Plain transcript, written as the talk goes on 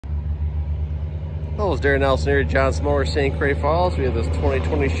Hello, it's Darren Nelson here at Johnson Motors, St. Croix Falls. We have this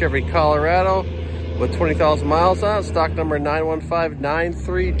 2020 Chevy Colorado with 20,000 miles on it, stock number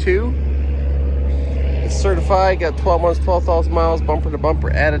 915932. It's certified, got 12 months, 12,000 miles, bumper to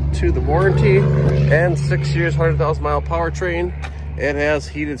bumper added to the warranty, and 6 years, 100,000 mile powertrain. It has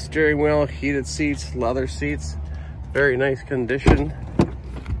heated steering wheel, heated seats, leather seats, very nice condition.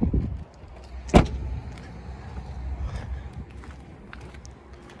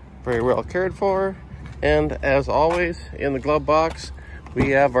 Very well cared for. And as always, in the glove box, we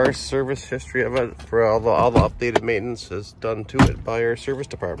have our service history of it for all the updated maintenance is done to it by our service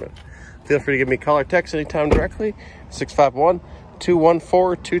department. Feel free to give me a call or text anytime directly,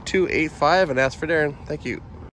 651-214-2285, and ask for Darren. Thank you.